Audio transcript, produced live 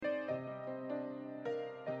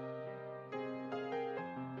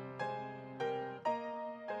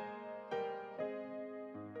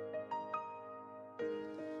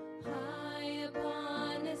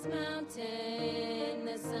this mountain,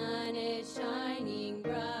 the sun is shining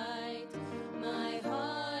bright. My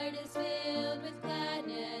heart is filled with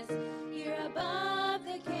gladness. You're above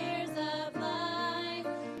the cares of life.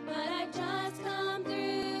 But I've just come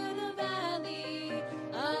through the valley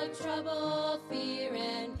of trouble, fear,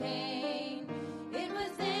 and pain. It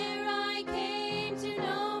was there I came to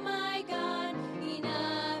know my God,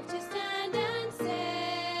 enough to stand and say,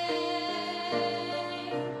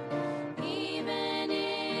 even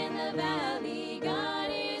in the valley, God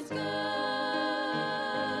is good.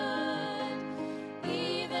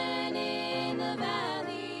 Even in the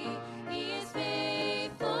valley, He is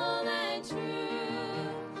faithful and true.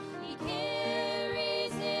 He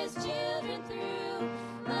carries His children through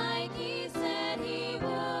like He said He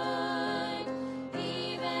would.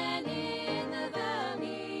 Even in the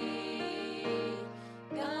valley,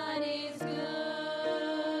 God is good.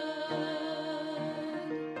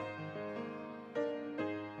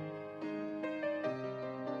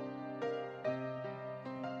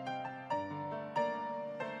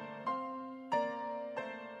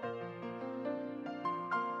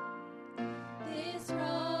 This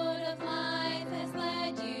road of life has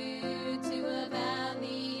led you to a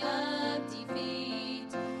valley of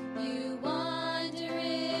defeat. You wonder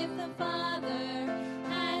if the Father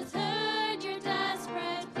has heard your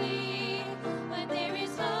desperate plea. But there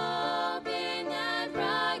is hope in that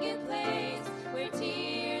rugged place where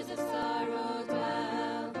tears of sorrow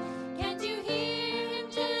dwell. Can't you hear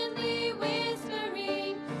Him gently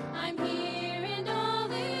whispering, I'm here and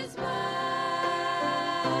all is well.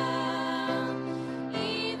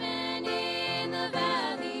 Even in the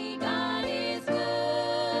valley, God is good.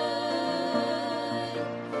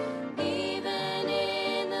 Even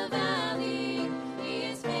in the valley, He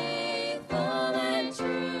is faithful and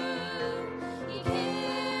true. He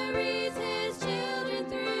carries His children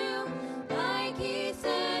through like He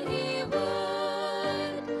said He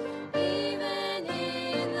would. Even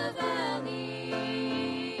in the valley,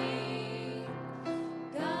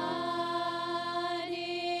 God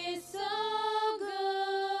is so good.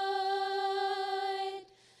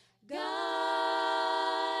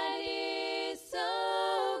 God is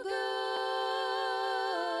so good.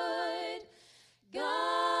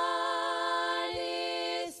 God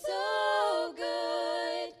is so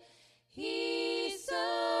good. He's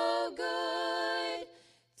so good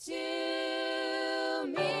to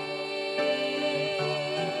me.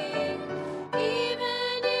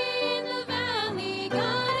 Even in the valley,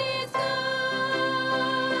 God is good.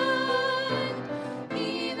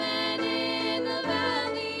 Even in the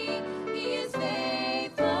valley, He is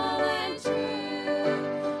faithful and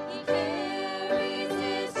true. He carries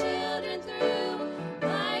His children through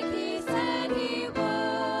like He said He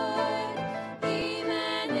would.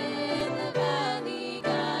 Even in the valley,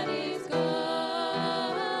 God is good.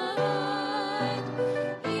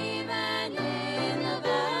 Even in the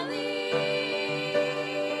valley,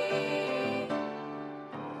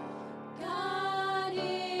 God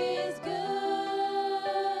is good.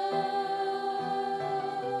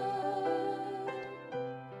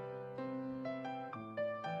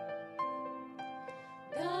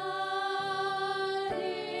 God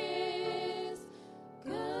is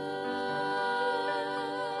good.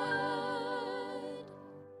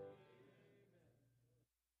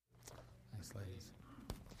 Thanks, ladies.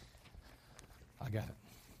 I got it.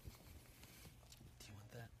 Do you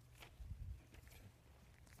want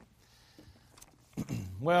that?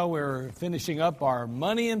 Well, we're finishing up our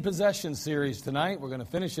Money and Possession series tonight. We're going to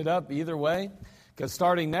finish it up either way, because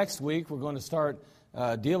starting next week, we're going to start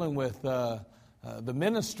dealing with the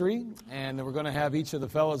ministry, and we're going to have each of the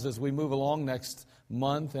fellows as we move along next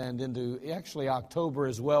month and into actually October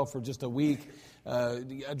as well for just a week,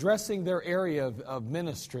 addressing their area of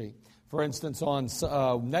ministry. For instance, on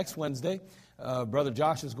next Wednesday, Brother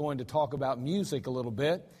Josh is going to talk about music a little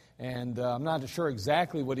bit, and I'm not sure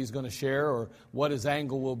exactly what he's going to share or what his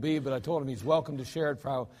angle will be, but I told him he's welcome to share it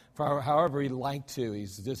for however he'd like to.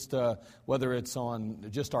 He's just, whether it's on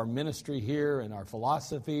just our ministry here and our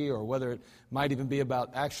philosophy, or whether it might even be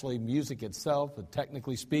about actually music itself,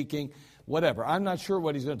 technically speaking, whatever. I'm not sure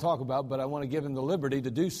what he's going to talk about, but I want to give him the liberty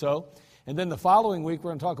to do so. And then the following week,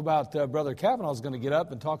 we're going to talk about, Brother Kavanaugh's going to get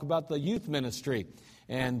up and talk about the youth ministry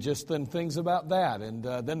and just then things about that. And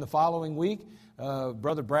then the following week,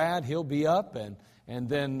 Brother Brad, he'll be up. And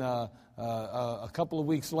then a couple of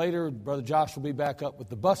weeks later, Brother Josh will be back up with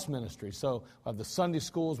the bus ministry. So we'll have the Sunday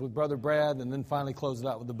schools with Brother Brad, and then finally close it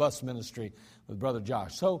out with the bus ministry with Brother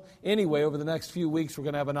Josh. So anyway, over the next few weeks, we're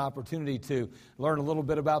going to have an opportunity to learn a little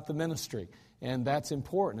bit about the ministry. And that's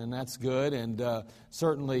important, and that's good. And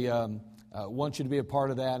certainly want you to be a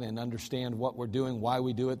part of that and understand what we're doing, why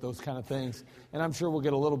we do it, those kind of things. And I'm sure we'll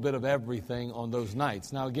get a little bit of everything on those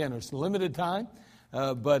nights. Now, again, it's limited time,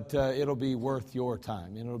 but it'll be worth your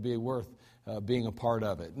time, and it'll be worth being a part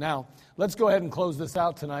of it. Now, let's go ahead and close this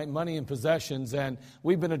out tonight, money and possessions. And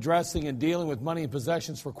we've been addressing and dealing with money and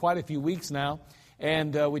possessions for quite a few weeks now.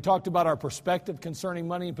 And we talked about our perspective concerning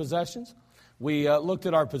money and possessions. We looked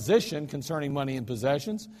at our position concerning money and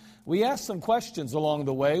possessions. We asked some questions along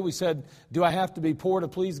the way. We said, do I have to be poor to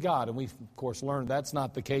please God? And we, of course, learned that's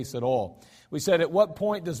not the case at all. We said, at what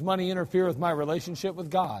point does money interfere with my relationship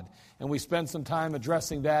with God? And we spent some time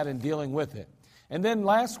addressing that and dealing with it. And then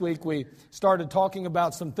last week we started talking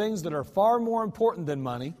about some things that are far more important than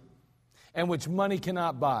money and which money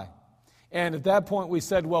cannot buy. And at that point we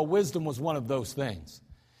said, well, wisdom was one of those things.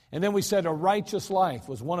 And then we said a righteous life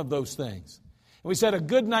was one of those things. And we said a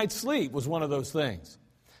good night's sleep was one of those things.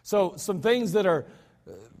 So some things that are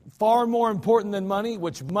far more important than money,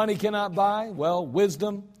 which money cannot buy, well,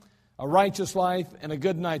 wisdom, a righteous life, and a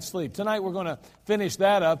good night's sleep. Tonight we're going to finish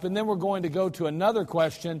that up, and then we're going to go to another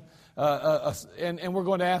question, and we're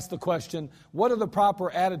going to ask the question, what are the proper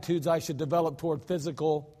attitudes I should develop toward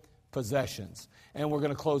physical possessions? And we're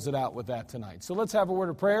going to close it out with that tonight. So let's have a word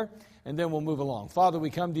of prayer, and then we'll move along. Father, we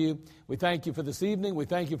come to you. We thank you for this evening. We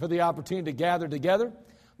thank you for the opportunity to gather together.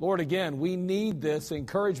 Lord, again, we need this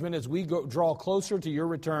encouragement as we draw closer to your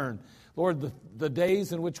return. Lord, the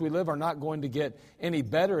days in which we live are not going to get any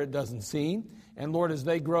better, it doesn't seem. And Lord, as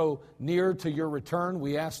they grow near to your return,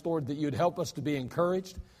 we ask, Lord, that you'd help us to be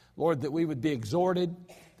encouraged. Lord, that we would be exhorted,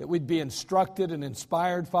 that we'd be instructed and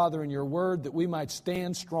inspired, Father, in your word, that we might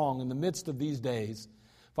stand strong in the midst of these days.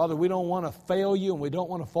 Father, we don't want to fail you and we don't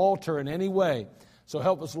want to falter in any way. So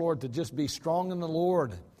help us, Lord, to just be strong in the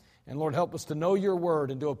Lord. And Lord, help us to know your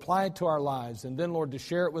word and to apply it to our lives. And then, Lord, to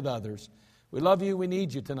share it with others. We love you. We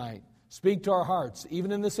need you tonight. Speak to our hearts,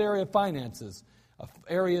 even in this area of finances, an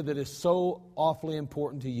area that is so awfully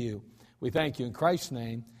important to you. We thank you in Christ's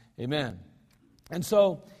name. Amen. And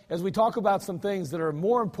so, as we talk about some things that are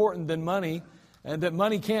more important than money and that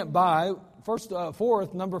money can't buy,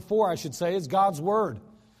 number four, I should say, is God's Word.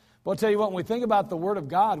 But I'll tell you what, when we think about the Word of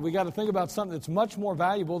God, we got to think about something that's much more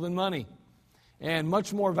valuable than money. And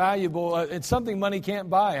much more valuable, it's something money can't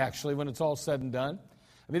buy, actually, when it's all said and done.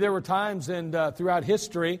 I mean, there were times throughout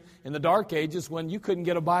history, in the Dark Ages, when you couldn't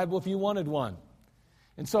get a Bible if you wanted one.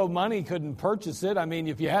 And so money couldn't purchase it. I mean,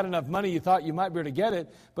 if you had enough money, you thought you might be able to get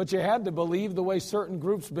it, but you had to believe the way certain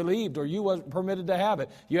groups believed, or you weren't permitted to have it.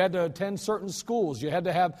 You had to attend certain schools. You had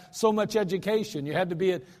to have so much education. You had to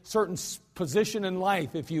be at certain position in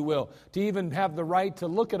life, if you will, to even have the right to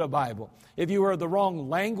look at a Bible. If you were the wrong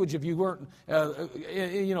language, if you weren't,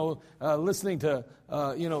 listening to,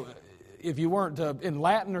 if you weren't in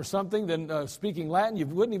Latin or something, then speaking Latin, you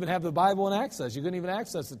wouldn't even have the Bible in access. You couldn't even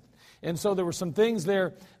access it. And so there were some things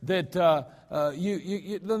there that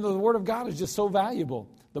the Word of God is just so valuable.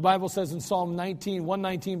 The Bible says in Psalm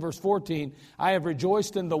 119, verse 14, I have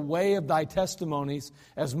rejoiced in the way of thy testimonies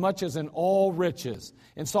as much as in all riches.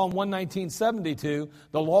 In Psalm 119:72,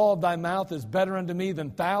 the law of thy mouth is better unto me than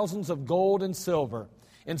thousands of gold and silver.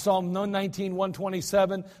 In Psalm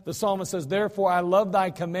 119:127, the psalmist says, therefore I love thy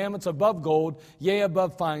commandments above gold, yea,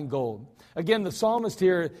 above fine gold. Again, the psalmist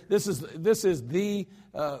here, this is the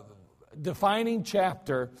defining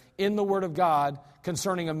chapter in the Word of God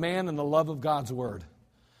concerning a man and the love of God's Word.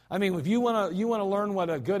 I mean, if you want to learn what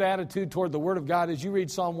a good attitude toward the Word of God is, you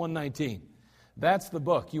read Psalm 119. That's the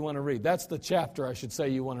book you want to read. That's the chapter, I should say,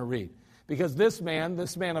 you want to read. Because this man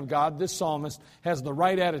of God, this psalmist, has the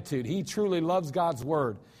right attitude. He truly loves God's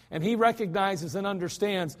Word. And he recognizes and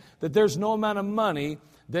understands that there's no amount of money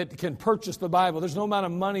that can purchase the Bible. There's no amount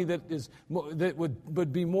of money that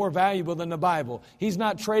would be more valuable than the Bible. He's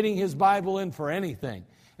not trading his Bible in for anything.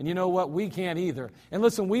 And you know what? We can't either. And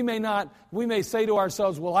listen, we may say to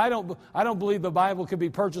ourselves, well, I don't believe the Bible could be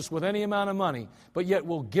purchased with any amount of money. But yet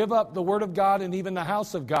we'll give up the Word of God and even the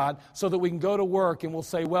house of God so that we can go to work, and we'll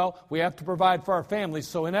say, well, we have to provide for our families.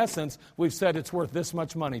 So in essence, we've said it's worth this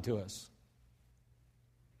much money to us.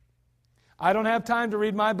 I don't have time to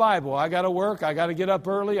read my Bible. I got to work. I got to get up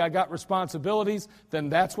early. I got responsibilities. Then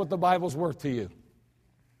that's what the Bible's worth to you.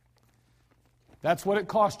 That's what it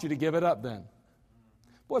cost you to give it up then.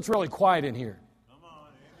 Boy, it's really quiet in here.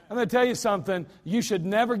 I'm going to tell you something. You should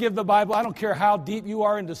never give the Bible. I don't care how deep you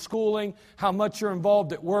are into schooling, how much you're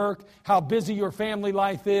involved at work, how busy your family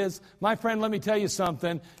life is. My friend, let me tell you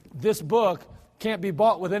something. This book can't be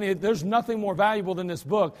bought with any. There's nothing more valuable than this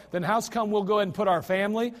book. Then how's come we'll go ahead and put our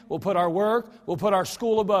family, we'll put our work, we'll put our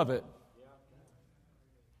school above it?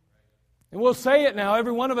 And we'll say it now.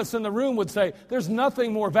 Every one of us in the room would say, there's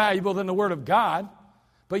nothing more valuable than the Word of God,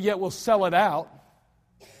 but yet we'll sell it out.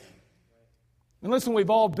 And listen, we've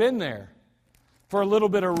all been there. For a little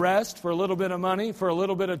bit of rest, for a little bit of money, for a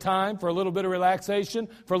little bit of time, for a little bit of relaxation,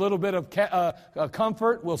 for a little bit of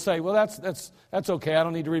comfort, we'll say, well, that's okay. I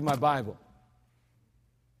don't need to read my Bible.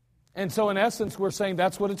 And so in essence, we're saying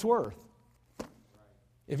that's what it's worth.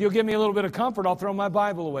 If you'll give me a little bit of comfort, I'll throw my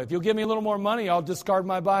Bible away. If you'll give me a little more money, I'll discard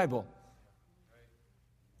my Bible.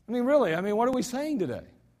 I mean, really, what are we saying today?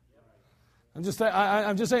 I'm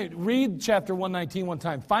just saying, read chapter 119 one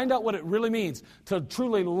time. Find out what it really means to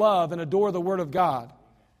truly love and adore the Word of God.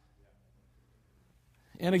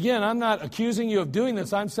 And again, I'm not accusing you of doing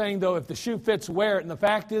this. I'm saying, though, if the shoe fits, wear it. And the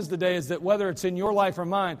fact is today is that whether it's in your life or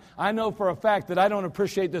mine, I know for a fact that I don't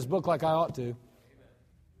appreciate this book like I ought to.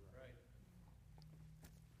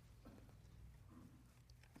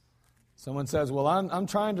 Someone says, well, I'm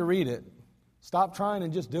trying to read it. Stop trying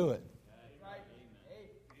and just do it.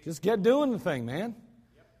 Just get doing the thing, man.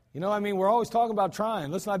 We're always talking about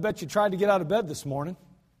trying. Listen, I bet you tried to get out of bed this morning,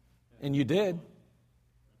 and you did.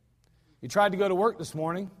 You tried to go to work this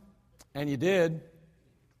morning, and you did.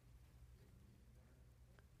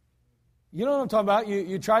 You know what I'm talking about?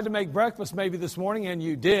 You tried to make breakfast maybe this morning, and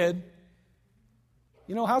you did.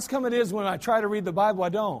 How's come it is when I try to read the Bible, I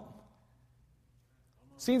don't?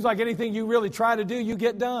 Seems like anything you really try to do, you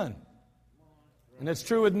get done. And it's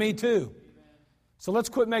true with me too. So let's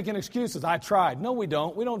quit making excuses. I tried. No, we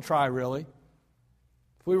don't. We don't try, really.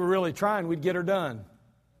 If we were really trying, we'd get her done.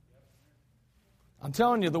 I'm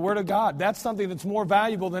telling you, the Word of God, that's something that's more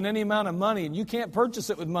valuable than any amount of money, and you can't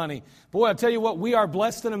purchase it with money. Boy, I tell you what, we are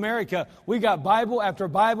blessed in America. We got Bible after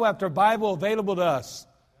Bible after Bible available to us.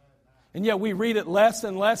 And yet we read it less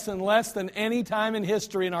and less and less than any time in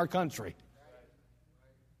history in our country.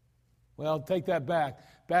 Well, take that back.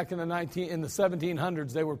 Back in the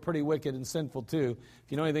 1700s, they were pretty wicked and sinful too.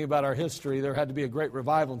 If you know anything about our history, there had to be a great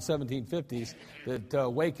revival in the 1750s that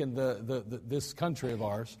awakened this country of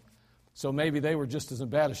ours. So maybe they were just as in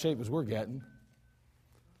bad a shape as we're getting.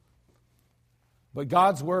 But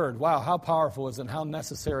God's Word, wow, how powerful is it and how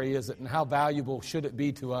necessary is it and how valuable should it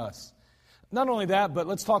be to us? Not only that, but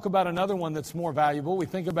let's talk about another one that's more valuable. We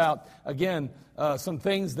think about, again, some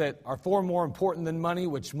things that are far more important than money,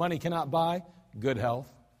 which money cannot buy. Good health.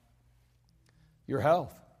 Your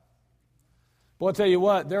health. Well, I'll tell you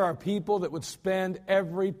what, there are people that would spend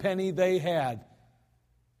every penny they had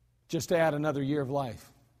just to add another year of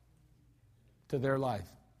life to their life.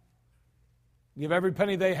 Give every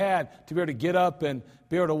penny they had to be able to get up and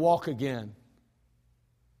be able to walk again.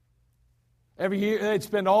 Every year they'd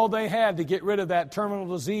spend all they had to get rid of that terminal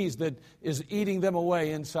disease that is eating them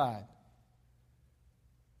away inside.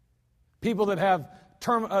 People that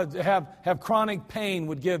have chronic pain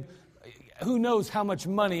would give who knows how much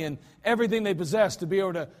money and everything they possess to be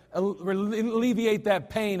able to alleviate that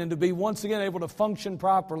pain and to be once again able to function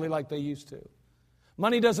properly like they used to.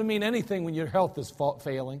 Money doesn't mean anything when your health is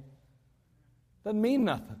failing. Doesn't mean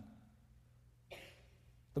nothing.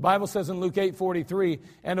 The Bible says in Luke 8:43,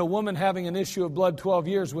 and a woman having an issue of blood 12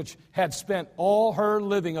 years, which had spent all her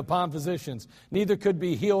living upon physicians, neither could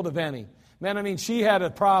be healed of any. Man, she had a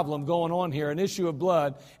problem going on here, an issue of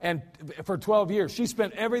blood, and for 12 years. She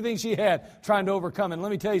spent everything she had trying to overcome it. And let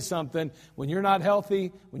me tell you something, when you're not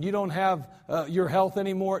healthy, when you don't have your health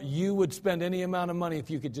anymore, you would spend any amount of money if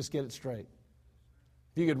you could just get it straight.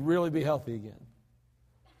 If you could really be healthy again.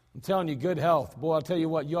 I'm telling you, good health. Boy, I'll tell you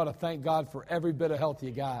what, you ought to thank God for every bit of health you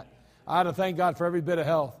got. I ought to thank God for every bit of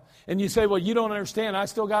health. And you say, well, you don't understand. I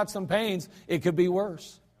still got some pains. It could be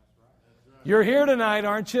worse. You're here tonight,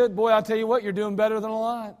 aren't you? Boy, I'll tell you what, you're doing better than a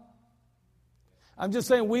lot. I'm just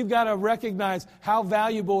saying we've got to recognize how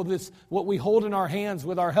valuable what we hold in our hands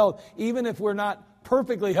with our health. Even if we're not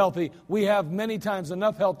perfectly healthy, we have many times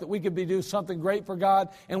enough health that we could be doing something great for God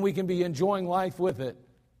and we can be enjoying life with it.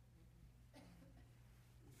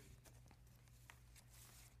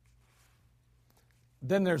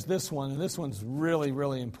 Then there's this one, and this one's really,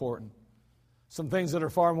 really important. Some things that are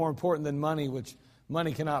far more important than money, which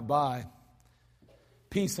money cannot buy.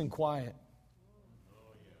 Peace and quiet.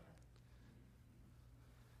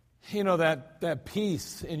 You know, that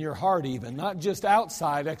peace in your heart even, not just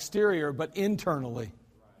outside, exterior, but internally.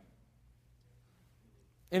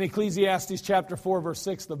 In Ecclesiastes chapter 4, verse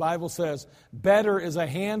 6, the Bible says, better is a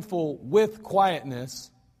handful with quietness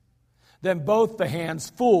than both the hands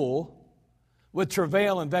full with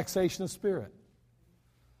travail and vexation of spirit.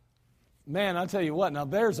 Man, I'll tell you what, now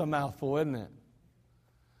there's a mouthful, isn't it?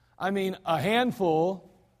 A handful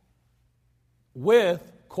with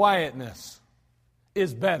quietness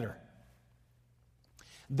is better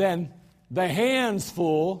than the hands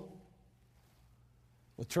full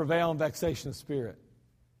with travail and vexation of spirit.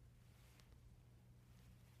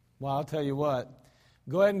 Well, I'll tell you what.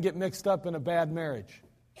 Go ahead and get mixed up in a bad marriage.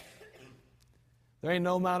 There ain't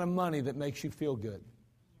no amount of money that makes you feel good.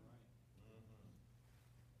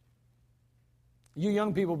 You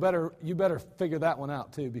young people better figure that one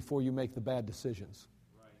out too before you make the bad decisions.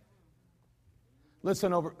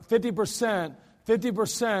 Listen, over 50%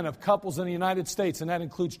 of couples in the United States, and that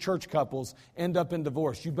includes church couples, end up in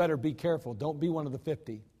divorce. You better be careful. Don't be one of the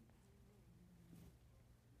 50.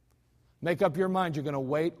 Make up your mind you're going to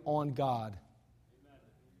wait on God.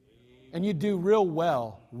 And you do real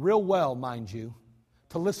well, mind you,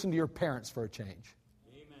 to listen to your parents for a change.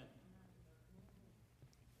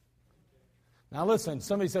 Now listen,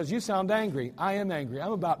 somebody says, you sound angry. I am angry.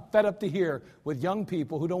 I'm about fed up to here with young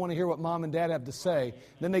people who don't want to hear what mom and dad have to say.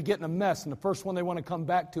 Then they get in a mess, and the first one they want to come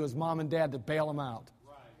back to is mom and dad to bail them out.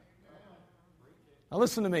 Now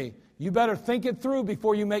listen to me. You better think it through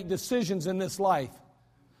before you make decisions in this life.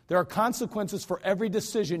 There are consequences for every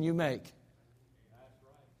decision you make.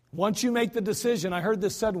 Once you make the decision, I heard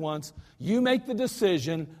this said once, you make the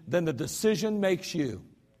decision, then the decision makes you.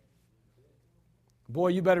 Boy,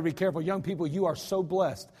 you better be careful. Young people, you are so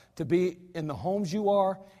blessed to be in the homes you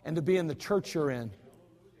are and to be in the church you're in.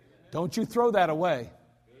 Don't you throw that away.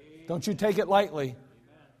 Don't you take it lightly.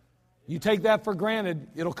 You take that for granted,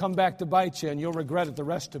 it'll come back to bite you and you'll regret it the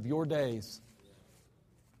rest of your days.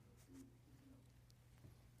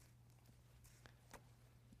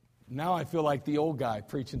 Now I feel like the old guy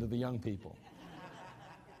preaching to the young people.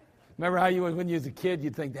 Remember how when you was a kid,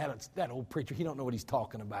 you'd think, that old preacher, he don't know what he's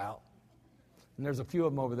talking about. And there's a few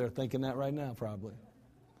of them over there thinking that right now, probably.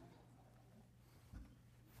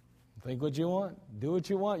 Think what you want. Do what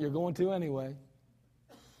you want. You're going to anyway.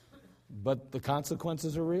 But the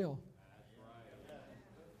consequences are real.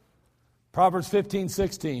 Proverbs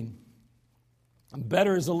 15:16.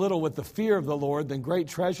 Better is a little with the fear of the Lord than great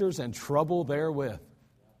treasures and trouble therewith.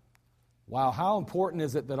 Wow, how important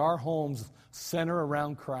is it that our homes center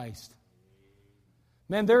around Christ?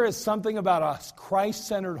 Man, there is something about a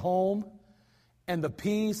Christ-centered home and the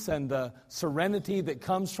peace and the serenity that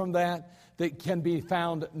comes from that can be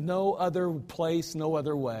found no other place, no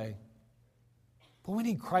other way. But we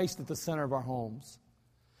need Christ at the center of our homes.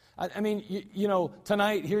 I mean, you know,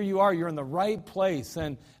 tonight, here you are, you're in the right place.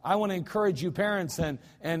 And I want to encourage you parents and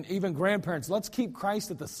even grandparents, let's keep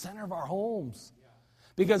Christ at the center of our homes.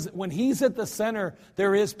 Because when He's at the center,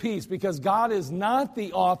 there is peace. Because God is not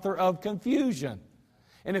the author of confusion.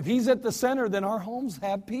 And if He's at the center, then our homes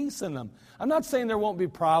have peace in them. I'm not saying there won't be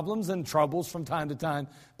problems and troubles from time to time.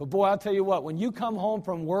 But boy, I'll tell you what, when you come home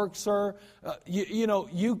from work, sir,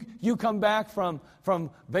 you come back from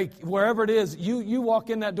wherever it is, you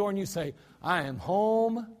walk in that door and you say, I am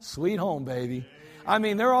home, sweet home, baby. I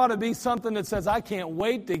mean, there ought to be something that says, I can't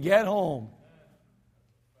wait to get home.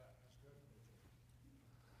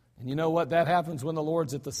 And you know what? That happens when the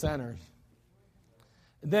Lord's at the center.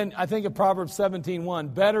 Then I think of Proverbs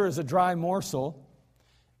 17:1. Better is a dry morsel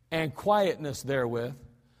and quietness therewith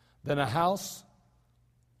than a house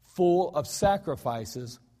full of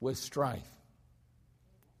sacrifices with strife.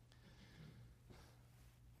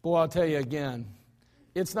 Boy, I'll tell you again,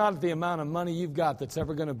 it's not the amount of money you've got that's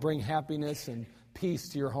ever going to bring happiness and peace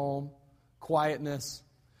to your home, quietness.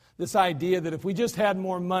 This idea that if we just had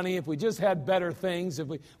more money, if we just had better things, if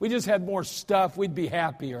we just had more stuff, we'd be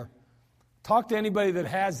happier. Talk to anybody that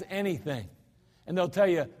has anything, and they'll tell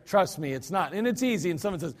you, trust me, it's not. And it's easy, and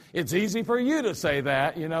someone says, it's easy for you to say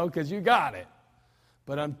that, because you got it.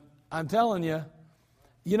 But I'm telling you,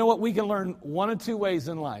 you know what? We can learn one of two ways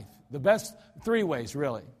in life. The best, three ways,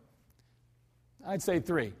 really. I'd say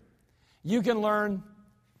three. You can learn,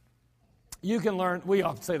 we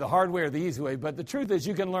often say the hard way or the easy way, but the truth is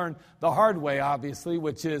you can learn the hard way, obviously,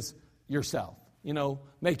 which is yourself.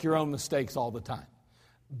 Make your own mistakes all the time.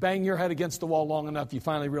 Bang your head against the wall long enough, you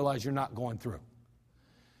finally realize you're not going through.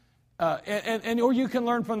 Or you can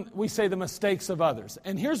learn from, we say, the mistakes of others.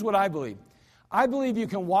 And here's what I believe. I believe you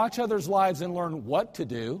can watch others' lives and learn what to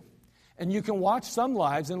do, and you can watch some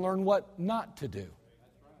lives and learn what not to do.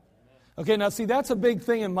 Okay, now see, that's a big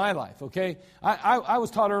thing in my life, okay? I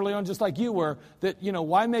was taught early on, just like you were, that,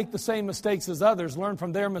 why make the same mistakes as others? Learn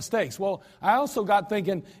from their mistakes. Well, I also got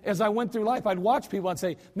thinking, as I went through life, I'd watch people and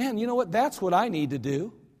say, man, you know what? That's what I need to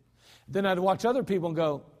do. Then I'd watch other people and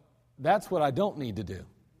go, that's what I don't need to do.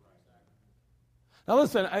 Now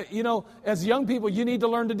listen, as young people, you need to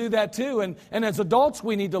learn to do that too. And as adults,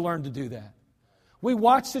 we need to learn to do that. We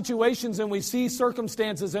watch situations and we see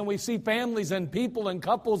circumstances and we see families and people and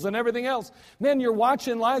couples and everything else. Man, you're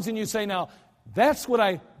watching lives and you say, now, That's what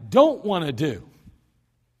I don't want to do.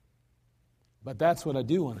 But that's what I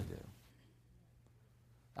do want to do.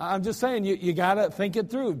 I'm just saying, you got to think it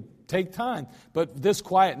through. Take time. But this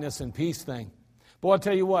quietness and peace thing, boy, I'll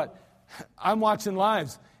tell you what, I'm watching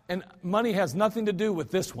lives, and money has nothing to do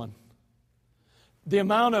with this one. The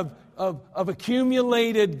amount of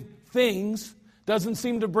accumulated things doesn't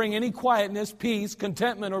seem to bring any quietness, peace,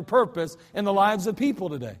 contentment, or purpose in the lives of people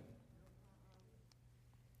today.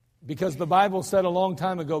 Because the Bible said a long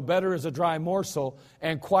time ago, better is a dry morsel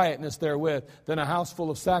and quietness therewith than a house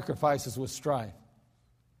full of sacrifices with strife.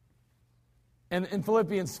 And in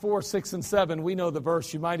Philippians 4, 6, and 7, we know the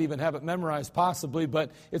verse. You might even have it memorized possibly,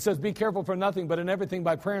 but it says, be careful for nothing, but in everything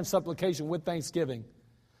by prayer and supplication with thanksgiving.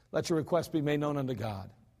 Let your requests be made known unto God.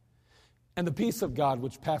 And the peace of God,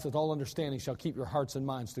 which passeth all understanding, shall keep your hearts and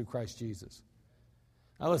minds through Christ Jesus.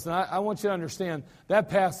 Now listen, I want you to understand, that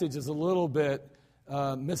passage is a little bit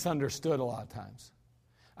misunderstood a lot of times.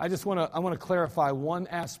 I want to clarify one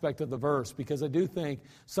aspect of the verse, because I do think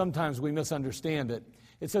sometimes we misunderstand it.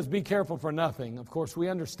 It says, be careful for nothing. Of course, we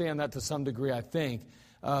understand that to some degree, I think.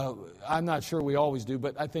 I'm not sure we always do,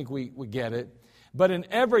 but I think we get it. But in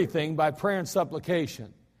everything, by prayer and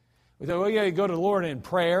supplication. We say, well, yeah, you go to the Lord in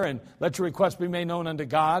prayer, and let your requests be made known unto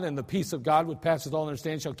God, and the peace of God, which passes all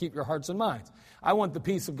understanding, shall keep your hearts and minds. I want the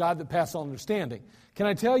peace of God that passes all understanding. Can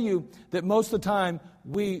I tell you that most of the time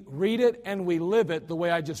we read it and we live it the way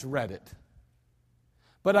I just read it?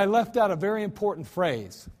 But I left out a very important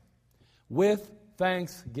phrase, with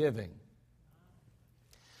thanksgiving.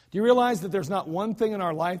 Do you realize that there's not one thing in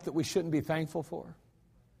our life that we shouldn't be thankful for?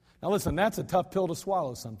 Now listen, that's a tough pill to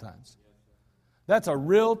swallow sometimes. That's a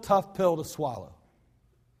real tough pill to swallow.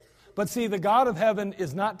 But see, the God of heaven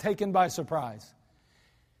is not taken by surprise.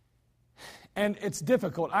 And it's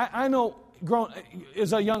difficult. I know,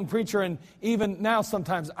 as a young preacher, and even now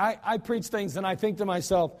sometimes, I preach things and I think to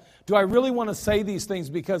myself, do I really want to say these things?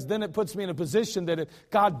 Because then it puts me in a position that if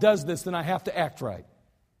God does this, then I have to act right.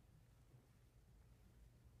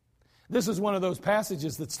 This is one of those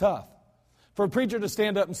passages that's tough. For a preacher to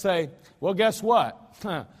stand up and say, well, guess what?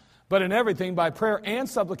 But in everything, by prayer and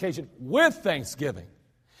supplication, with thanksgiving.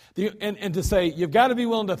 And to say, you've got to be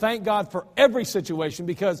willing to thank God for every situation,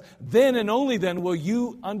 because then and only then will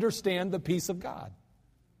you understand the peace of God.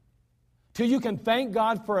 Till you can thank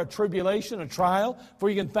God for a tribulation, a trial, before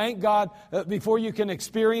you can thank God, before you can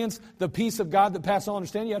experience the peace of God that passes all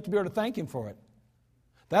understanding, you have to be able to thank Him for it.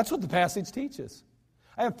 That's what the passage teaches.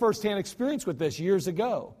 I have firsthand experience with this years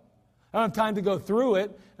ago. I don't have time to go through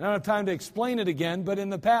it, and I don't have time to explain it again, but in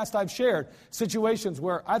the past I've shared situations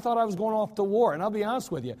where I thought I was going off to war, and I'll be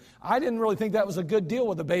honest with you, I didn't really think that was a good deal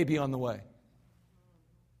with a baby on the way.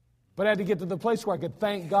 But I had to get to the place where I could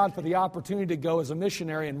thank God for the opportunity to go as a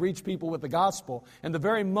missionary and reach people with the gospel, and the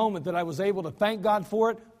very moment that I was able to thank God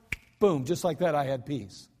for it, boom, just like that I had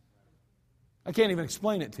peace. I can't even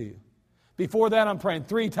explain it to you. Before that, I'm praying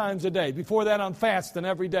 3 times a day. Before that, I'm fasting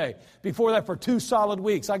every day. Before that, for 2 solid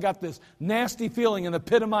weeks, I got this nasty feeling in the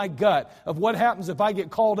pit of my gut of what happens if I get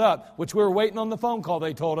called up, which we were waiting on the phone call,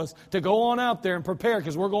 they told us, to go on out there and prepare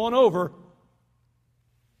because we're going over.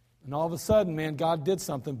 And all of a sudden, man, God did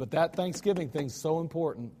something, but that Thanksgiving thing's so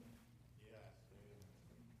important.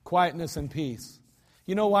 Quietness and peace.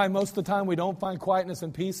 You know why most of the time we don't find quietness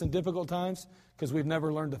and peace in difficult times? Because we've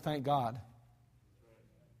never learned to thank God.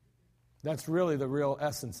 That's really the real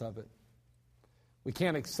essence of it. We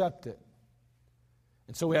can't accept it.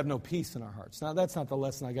 And so we have no peace in our hearts. Now, that's not the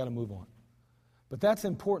lesson. I got to move on. But that's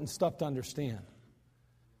important stuff to understand.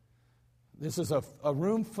 This is a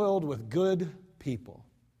room filled with good people.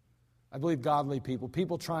 I believe godly people.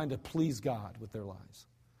 People trying to please God with their lives.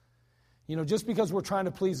 You know, just because we're trying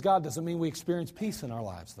to please God doesn't mean we experience peace in our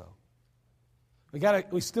lives, though.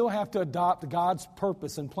 We still have to adopt God's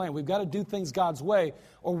purpose and plan. We've got to do things God's way,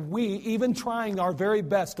 or we, even trying our very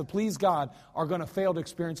best to please God, are going to fail to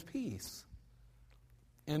experience peace.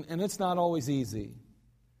 And it's not always easy,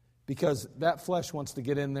 because that flesh wants to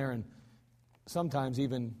get in there and sometimes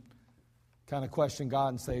even kind of question God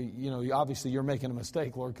and say, you know, obviously you're making a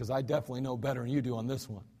mistake, Lord, because I definitely know better than you do on this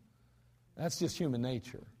one. That's just human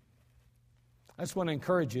nature. I just want to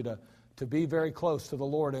encourage you to be very close to the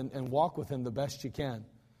Lord and walk with Him the best you can,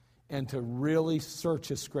 and to really search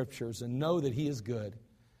His Scriptures and know that He is good.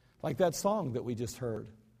 Like that song that we just heard.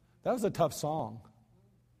 That was a tough song.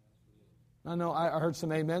 I know I heard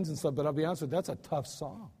some amens and stuff, but I'll be honest with you, that's a tough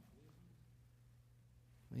song.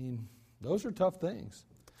 I mean, those are tough things.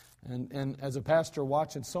 And as a pastor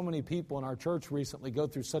watching so many people in our church recently go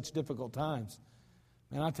through such difficult times,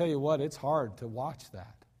 man, I tell you what, it's hard to watch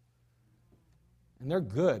that. And they're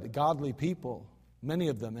good, godly people. many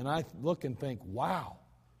of them, and I look and think, wow,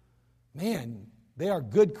 man, they are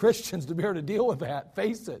good Christians to be able to deal with that,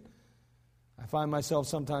 face it. I find myself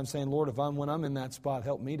sometimes saying, Lord, when I'm in that spot,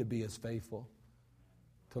 help me to be as faithful,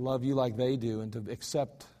 to love you like they do, and to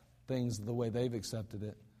accept things the way they've accepted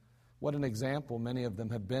it. What an example many of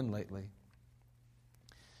them have been lately.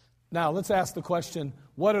 Now, let's ask the question,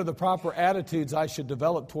 what are the proper attitudes I should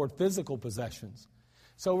develop toward physical possessions?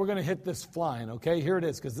 So we're going to hit this flying, okay? Here it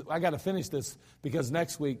is, because I got to finish this, because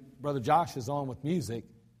next week, Brother Josh is on with music.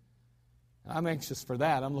 I'm anxious for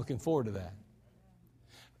that. I'm looking forward to that.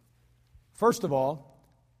 First of all,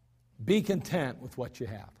 be content with what you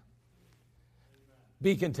have.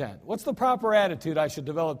 Be content. What's the proper attitude I should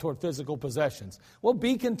develop toward physical possessions? Well,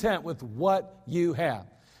 be content with what you have.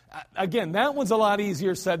 Again, that one's a lot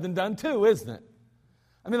easier said than done too, isn't it?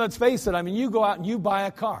 I mean, let's face it. I mean, you go out and you buy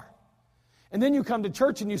a car. And then you come to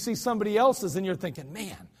church and you see somebody else's and you're thinking,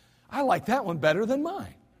 man, I like that one better than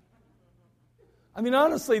mine. I mean,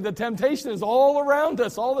 honestly, the temptation is all around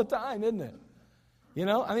us all the time, isn't it? You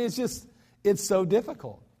know, I mean, it's so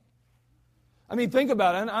difficult. I mean, think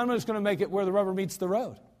about it. I'm just going to make it where the rubber meets the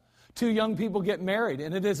road. Two young people get married,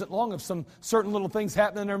 and it isn't long if some certain little things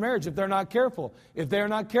happen in their marriage if they're not careful. If they're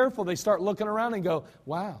not careful, they start looking around and go,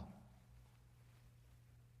 wow,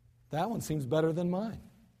 that one seems better than mine.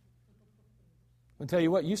 I'll tell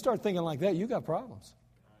you what, you start thinking like that, you got problems.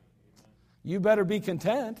 You better be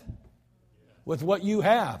content with what you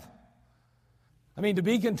have. I mean, to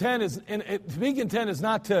be content is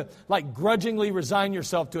not to like grudgingly resign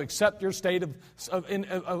yourself to accept your state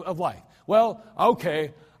of life. Well,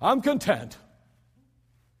 okay, I'm content.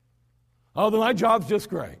 Oh, then my job's just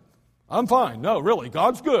great. I'm fine. No, really,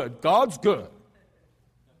 God's good. God's good.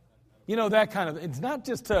 You know, that kind of, it's not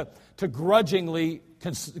just to grudgingly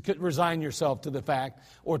resign yourself to the fact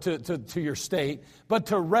or to your state, but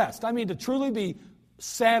to rest. I mean, to truly be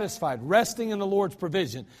satisfied, resting in the Lord's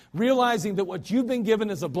provision, realizing that what you've been given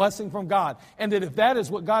is a blessing from God, and that if that is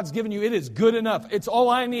what God's given you, it is good enough. It's all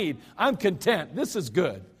I need. I'm content. This is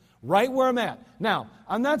good. Right where I'm at. Now,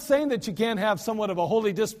 I'm not saying that you can't have somewhat of a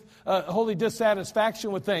holy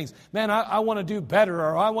dissatisfaction with things. Man, I want to do better,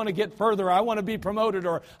 or I want to get further, or I want to be promoted,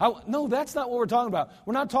 no, that's not what we're talking about.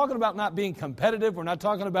 We're not talking about not being competitive. We're not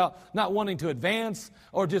talking about not wanting to advance,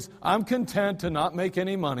 or just, I'm content to not make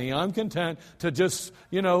any money. I'm content to just,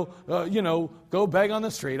 go beg on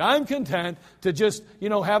the street. I'm content to just,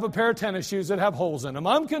 have a pair of tennis shoes that have holes in them.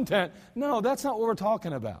 I'm content. No, that's not what we're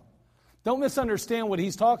talking about. Don't misunderstand what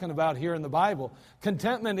he's talking about here in the Bible.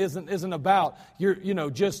 Contentment isn't about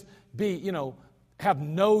have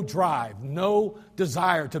no drive, no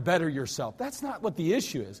desire to better yourself. That's not what the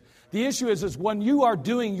issue is. The issue is when you are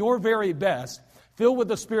doing your very best, filled with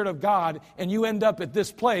the Spirit of God, and you end up at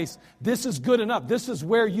this place, this is good enough. This is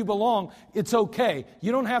where you belong. It's okay.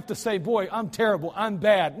 You don't have to say, boy, I'm terrible, I'm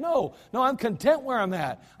bad. No, I'm content where I'm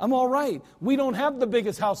at. I'm all right. We don't have the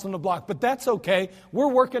biggest house on the block, but that's okay. We're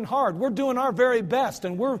working hard. We're doing our very best,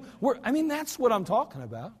 and that's what I'm talking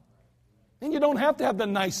about. And you don't have to have the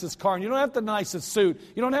nicest car, and you don't have the nicest suit.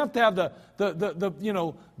 You don't have to have the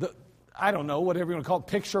I don't know, whatever you want to call it,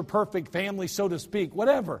 picture perfect family, so to speak,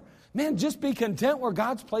 whatever. Man, just be content where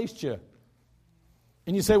God's placed you.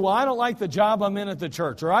 And you say, well, I don't like the job I'm in at the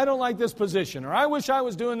church, or I don't like this position, or I wish I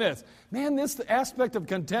was doing this. Man, this aspect of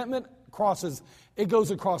contentment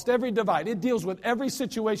goes across every divide. It deals with every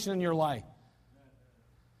situation in your life.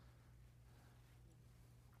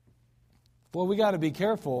 Boy, we got to be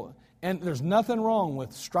careful. And there's nothing wrong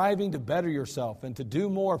with striving to better yourself and to do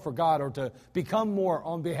more for God, or to become more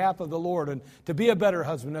on behalf of the Lord, and to be a better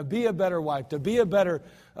husband, to be a better wife, to be a better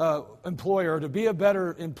employer, to be a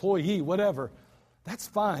better employee, whatever. That's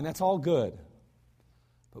fine. That's all good.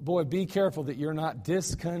 But boy, be careful that you're not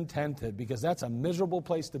discontented, because that's a miserable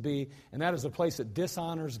place to be, and that is a place that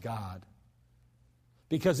dishonors God.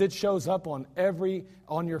 Because it shows up on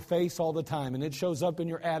your face all the time, and it shows up in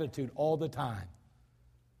your attitude all the time.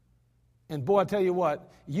 And boy, I tell you what,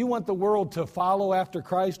 you want the world to follow after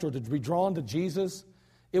Christ or to be drawn to Jesus,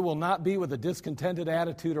 it will not be with a discontented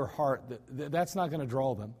attitude or heart. That's not going to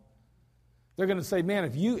draw them. They're going to say, man,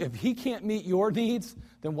 if he can't meet your needs,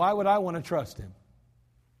 then why would I want to trust him?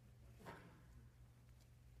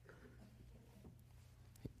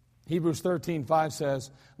 Hebrews 13:5 says,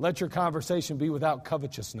 let your conversation be without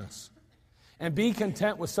covetousness, and be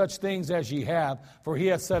content with such things as ye have, for he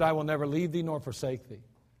hath said, I will never leave thee nor forsake thee.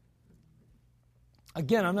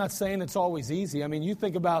 Again, I'm not saying it's always easy. I mean, you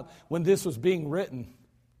think about when this was being written.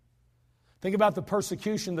 Think about the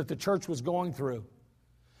persecution that the church was going through.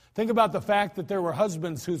 Think about the fact that there were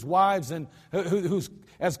husbands whose wives and whose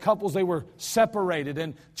as couples they were separated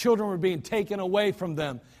and children were being taken away from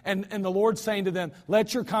them. And the Lord saying to them,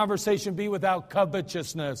 let your conversation be without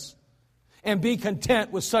covetousness and be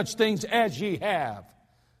content with such things as ye have.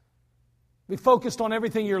 Be focused on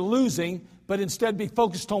everything you're losing, but instead be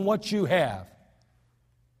focused on what you have.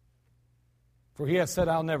 For he has said,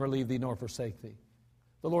 I'll never leave thee nor forsake thee.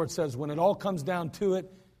 The Lord says, when it all comes down to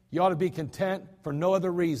it, you ought to be content for no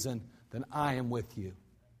other reason than I am with you.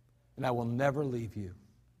 And I will never leave you.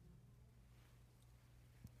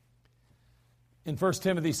 In 1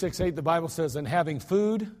 Timothy 6:8, the Bible says, and having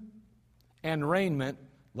food and raiment,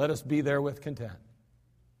 let us be therewith content.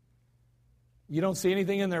 You don't see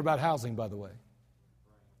anything in there about housing, by the way.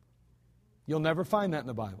 You'll never find that in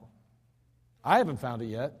the Bible. I haven't found it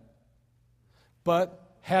yet.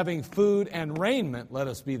 But having food and raiment, let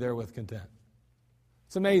us be therewith content.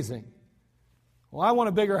 It's amazing. Well, I want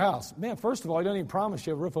a bigger house. Man, first of all, he doesn't even promise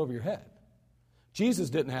you a roof over your head. Jesus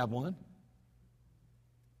didn't have one.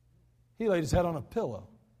 He laid his head on a pillow,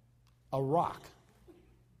 a rock.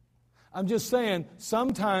 I'm just saying,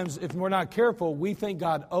 sometimes if we're not careful, we think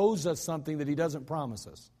God owes us something that he doesn't promise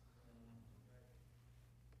us.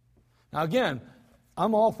 Now again,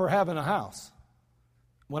 I'm all for having a house.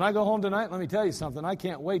 When I go home tonight, let me tell you something, I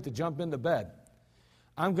can't wait to jump into bed.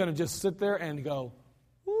 I'm going to just sit there and go,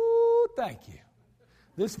 ooh, thank you.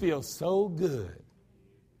 This feels so good.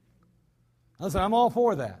 Listen, I'm all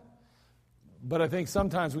for that. But I think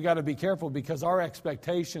sometimes we got to be careful because our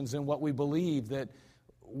expectations and what we believe that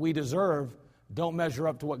we deserve don't measure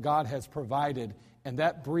up to what God has provided, and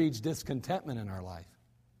that breeds discontentment in our life.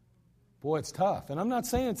 Boy, it's tough. And I'm not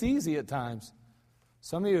saying it's easy at times.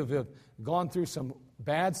 Some of you have gone through some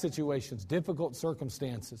bad situations, difficult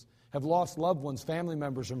circumstances, have lost loved ones, family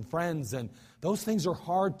members, and friends, and those things are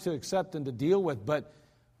hard to accept and to deal with, but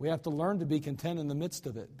we have to learn to be content in the midst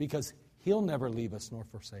of it because he'll never leave us nor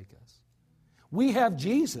forsake us. We have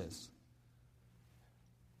Jesus.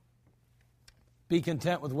 Be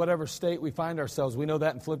content with whatever state we find ourselves. We know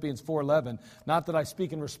that in Philippians 4:11. Not that I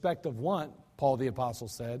speak in respect of want, Paul the Apostle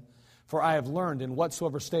said, for I have learned in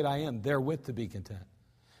whatsoever state I am, therewith to be content.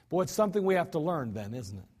 Boy, it's something we have to learn then,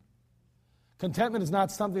 isn't it? Contentment is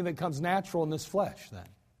not something that comes natural in this flesh then.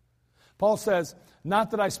 Paul says,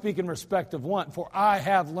 not that I speak in respect of want, for I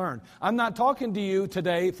have learned. I'm not talking to you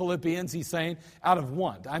today, Philippians, he's saying, out of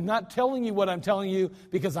want. I'm not telling you what I'm telling you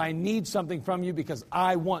because I need something from you because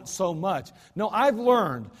I want so much. No, I've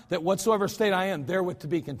learned that whatsoever state I am, therewith to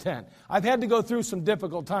be content. I've had to go through some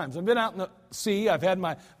difficult times. I've been out in the sea. I've had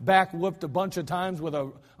my back whooped a bunch of times with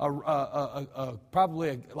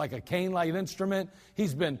probably like a cane-like instrument.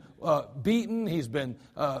 He's been beaten. He's been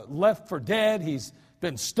left for dead. He's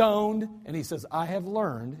been stoned, and he says, I have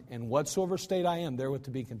learned in whatsoever state I am, therewith to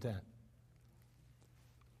be content.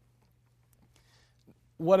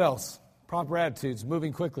 What else? Proper attitudes,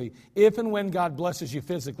 moving quickly. If and when God blesses you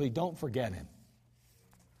physically, don't forget him.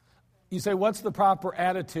 You say, what's the proper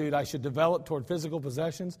attitude I should develop toward physical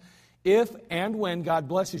possessions? If and when God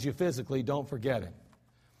blesses you physically, don't forget him.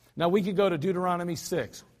 Now we could go to Deuteronomy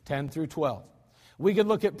 6, 10 through 12. We could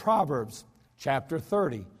look at Proverbs chapter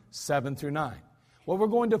 30, 7 through 9. What we're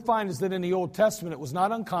going to find is that in the Old Testament, it was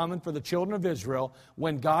not uncommon for the children of Israel,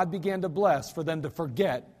 when God began to bless, for them to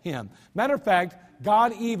forget him. Matter of fact,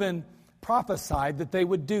 God even prophesied that they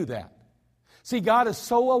would do that. See, God is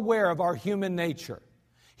so aware of our human nature.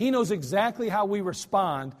 He knows exactly how we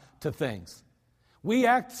respond to things. We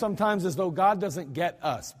act sometimes as though God doesn't get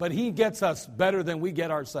us, but he gets us better than we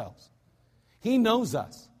get ourselves. He knows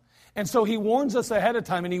us. And so he warns us ahead of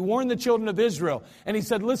time, and he warned the children of Israel. And he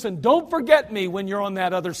said, listen, don't forget me when you're on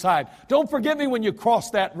that other side. Don't forget me when you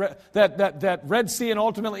cross that Red Sea and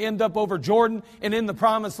ultimately end up over Jordan and in the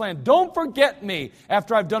Promised Land. Don't forget me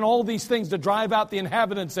after I've done all these things to drive out the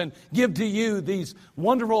inhabitants and give to you these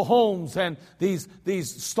wonderful homes and these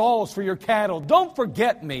stalls for your cattle. Don't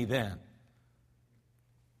forget me then.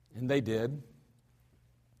 And they did.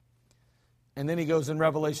 And then he goes in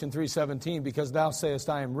Revelation 3:17, because thou sayest,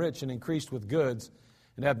 I am rich and increased with goods,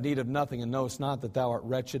 and have need of nothing, and knowest not that thou art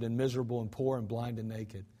wretched and miserable and poor and blind and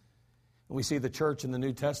naked. And we see the church in the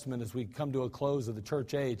New Testament as we come to a close of the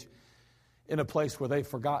church age in a place where they've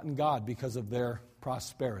forgotten God because of their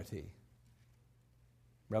prosperity.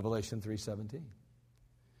 Revelation 3:17.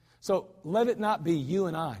 So let it not be you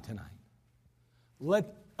and I tonight.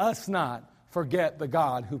 Let us not forget the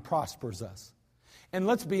God who prospers us. And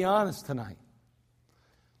let's be honest tonight,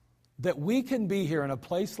 that we can be here in a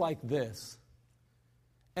place like this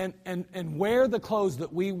and wear the clothes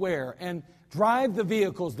that we wear and drive the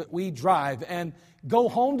vehicles that we drive and go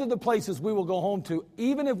home to the places we will go home to,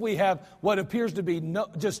 even if we have what appears to be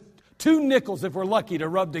just 2 nickels if we're lucky to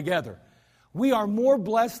rub together, we are more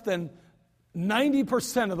blessed than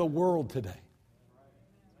 90% of the world today.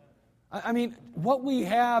 I mean, what we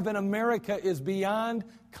have in America is beyond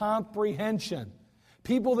comprehension.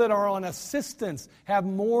 People that are on assistance have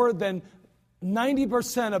more than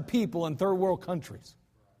 90% of people in third world countries.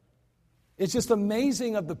 It's just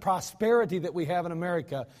amazing of the prosperity that we have in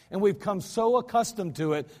America, and we've come so accustomed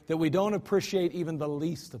to it that we don't appreciate even the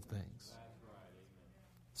least of things.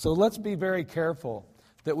 So let's be very careful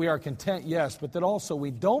that we are content, yes, but that also we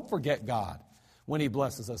don't forget God when He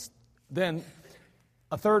blesses us. Then,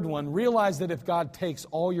 a third one, realize that if God takes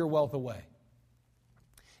all your wealth away,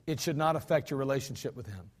 it should not affect your relationship with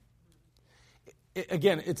Him.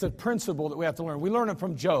 Again, it's a principle that we have to learn. We learn it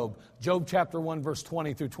from Job. Job chapter 1, verse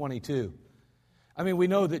 20 through 22. I mean, we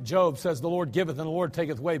know that Job says, the Lord giveth and the Lord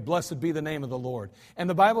taketh away. Blessed be the name of the Lord. And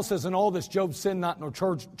the Bible says, in all this, Job sinned not nor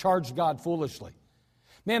charged God foolishly.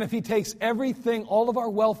 Man, if He takes everything, all of our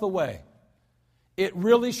wealth away, it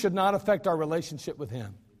really should not affect our relationship with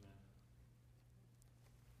Him.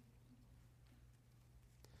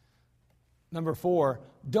 Number 4,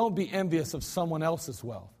 don't be envious of someone else's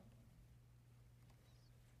wealth.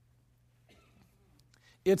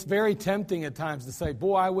 It's very tempting at times to say,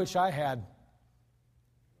 boy, I wish I had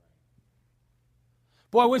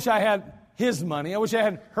his money. I wish I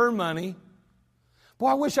had her money. Boy,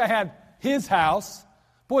 I wish I had his house.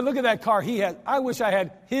 Boy, look at that car he has. I wish I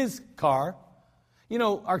had his car. You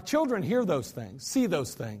know, our children hear those things, see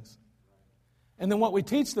those things. And then what we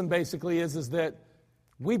teach them basically is that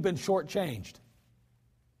we've been shortchanged.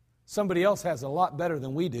 Somebody else has a lot better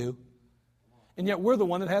than we do. And yet we're the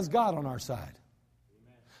one that has God on our side.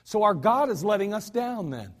 So our God is letting us down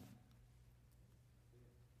then.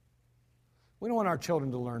 We don't want our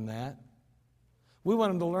children to learn that. We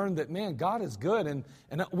want them to learn that, man, God is good, and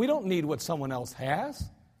we don't need what someone else has.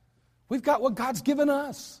 We've got what God's given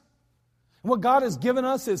us. And what God has given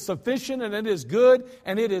us is sufficient, and it is good,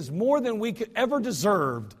 and it is more than we could ever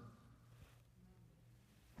deserved.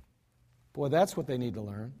 Boy, that's what they need to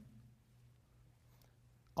learn.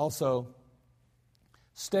 Also,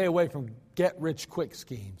 stay away from get-rich-quick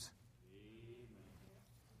schemes.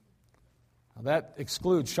 Now, that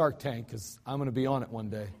excludes Shark Tank, because I'm going to be on it one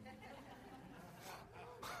day.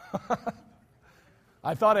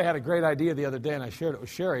 I thought I had a great idea the other day, and I shared it with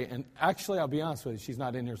Sherry. And actually, I'll be honest with you, she's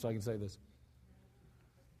not in here, so I can say this,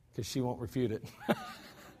 because she won't refute it.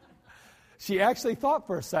 She actually thought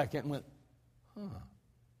for a second and went,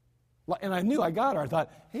 huh. And I knew I got her. I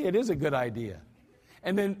thought, hey, it is a good idea.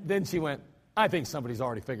 And then she went, I think somebody's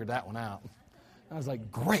already figured that one out. I was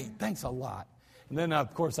like, great, thanks a lot. And then,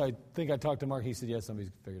 of course, I think I talked to Mark. He said, yes,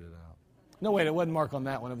 somebody's figured it out. No, wait, it wasn't Mark on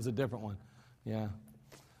that one. It was a different one. Yeah.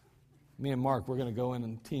 Me and Mark, we're going to go in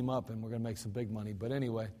and team up, and we're going to make some big money. But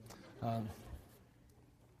anyway,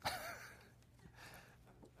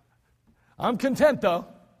 I'm content, though.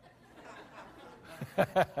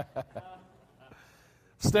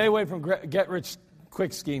 Stay away from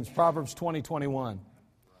get-rich-quick schemes. Proverbs 20:21.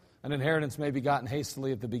 An inheritance may be gotten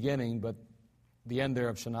hastily at the beginning, but the end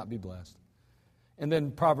thereof shall not be blessed. And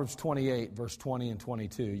then Proverbs 28, verse 20 and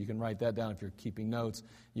 22. You can write that down if you're keeping notes.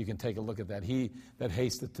 You can take a look at that. He that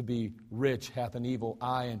hasteth to be rich hath an evil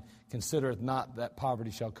eye, and considereth not that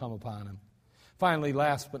poverty shall come upon him. Finally,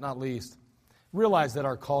 last but not least, realize that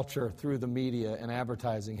our culture through the media and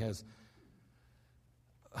advertising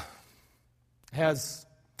has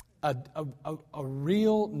a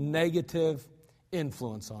real negative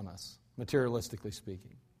influence on us, materialistically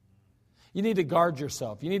speaking. You need to guard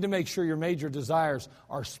yourself. You need to make sure your major desires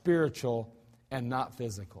are spiritual and not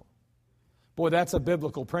physical. Boy, that's a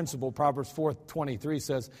biblical principle. Proverbs 4:23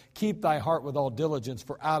 says, keep thy heart with all diligence,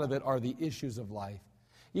 for out of it are the issues of life.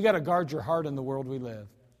 You got to guard your heart in the world we live.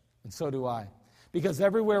 And so do I. Because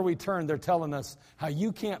everywhere we turn, they're telling us how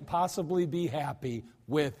you can't possibly be happy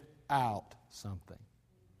without something.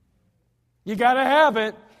 You got to have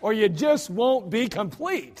it, or you just won't be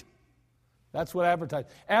complete. That's what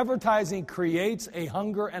advertising creates a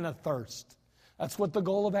hunger and a thirst. That's what the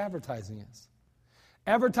goal of advertising is.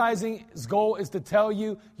 Advertising's goal is to tell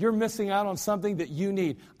you you're missing out on something that you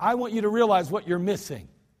need. I want you to realize what you're missing.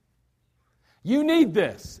 You need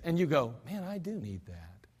this. And you go, man, I do need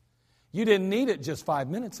that. You didn't need it just 5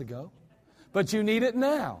 minutes ago, but you need it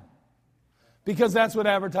now. Because that's what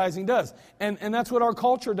advertising does. And that's what our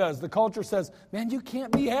culture does. The culture says, man, you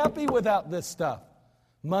can't be happy without this stuff.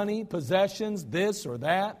 Money, possessions, this or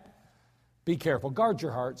that. Be careful. Guard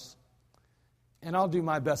your hearts. And I'll do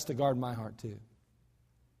my best to guard my heart too.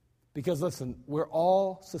 Because listen, we're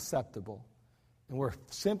all susceptible. And we're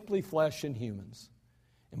simply flesh and humans.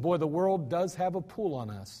 And boy, the world does have a pull on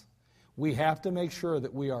us. We have to make sure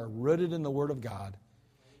that we are rooted in the Word of God,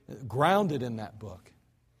 grounded in that book,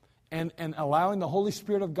 and allowing the Holy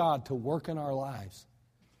Spirit of God to work in our lives.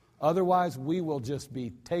 Otherwise, we will just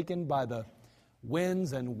be taken by the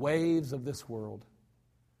winds and waves of this world.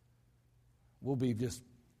 We'll be just,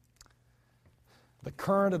 the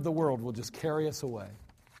current of the world will just carry us away.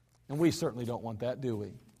 And we certainly don't want that, do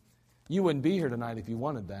we? You wouldn't be here tonight if you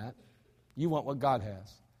wanted that. You want what God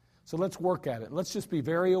has. So let's work at it. Let's just be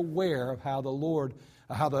very aware of how the Lord,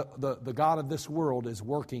 how the God of this world is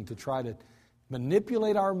working to try to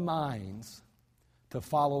manipulate our minds to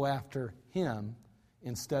follow after Him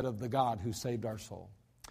instead of the God who saved our soul.